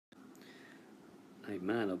A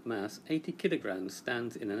man of mass 80 kilograms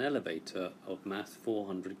stands in an elevator of mass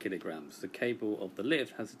 400 kilograms. The cable of the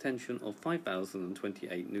lift has a tension of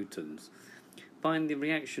 5,028 newtons. Find the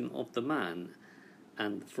reaction of the man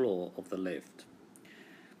and the floor of the lift.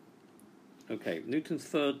 Okay, Newton's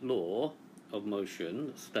third law of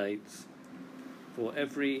motion states, for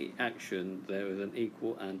every action there is an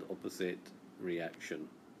equal and opposite reaction.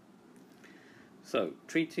 So,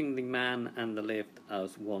 treating the man and the lift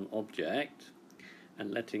as one object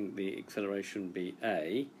and letting the acceleration be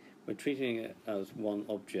a, we're treating it as one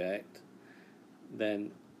object,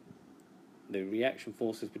 then the reaction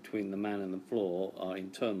forces between the man and the floor are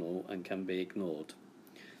internal and can be ignored.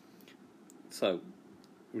 So,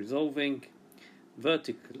 resolving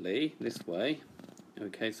vertically this way,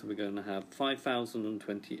 okay, so we're going to have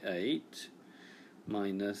 5,028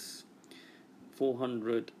 minus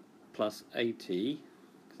 400 plus 80,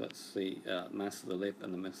 because that's the mass of the lift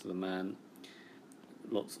and the mass of the man,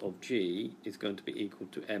 lots of G is going to be equal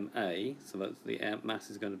to MA, so that's the mass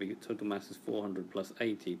is going to be, total mass is 400 plus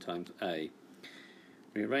 80 times A.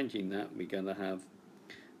 Rearranging that, we're going to have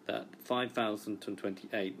that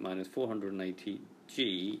 5,028 minus 480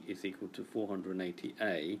 G is equal to 480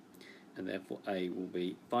 A, and therefore A will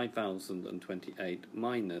be 5,028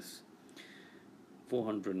 minus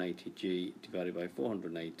 480 G divided by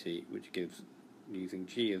 480, which gives, using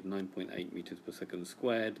G as 9.8 meters per second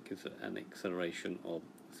squared, gives an acceleration of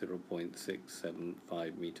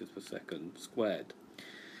 0.675 meters per second squared.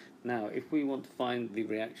 Now, if we want to find the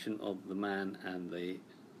reaction of the man and the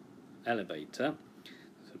elevator,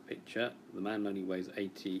 so picture, the man only weighs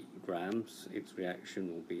 80 grams, its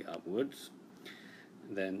reaction will be upwards.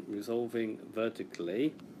 Then resolving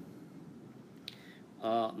vertically,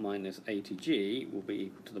 R minus 80G will be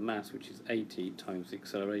equal to the mass, which is 80 times the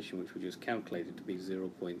acceleration, which we just calculated to be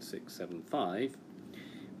 0.675,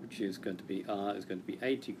 which is going to be, R is going to be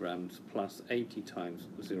 80 grams plus 80 times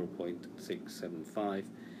 0.675,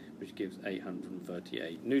 which gives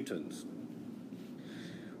 838 newtons.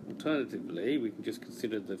 Alternatively, we can just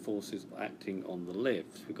consider the forces acting on the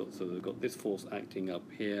lift. We've got this force acting up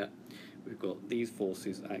here, we've got these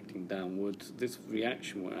forces acting downwards. This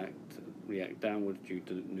reaction will react downwards due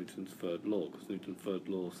to Newton's third law, because Newton's third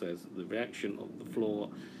law says the reaction of the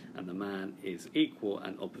floor and the man is equal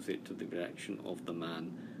and opposite to the reaction of the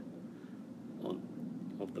man on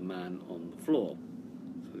the floor.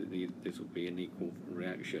 So this will be an equal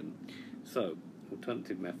reaction. So,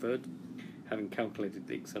 alternative method, having calculated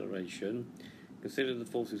the acceleration, consider the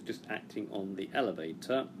forces just acting on the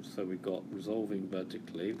elevator. So we've got resolving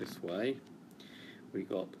vertically this way, we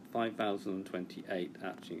got 5,028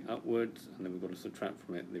 acting upwards, and then we've got to subtract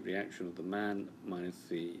from it the reaction of the man minus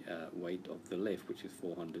the weight of the lift, which is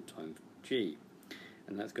 400 times G,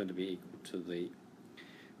 and that's going to be equal to the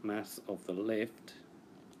mass of the lift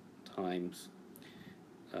times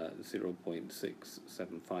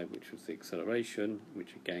 0.675, which was the acceleration,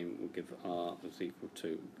 which again will give R is equal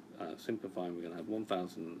to, simplifying, we're going to have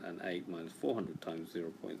 1,008 minus 400 times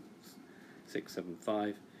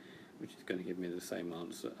 0.675, which is going to give me the same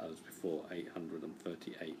answer as before,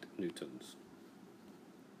 838 newtons.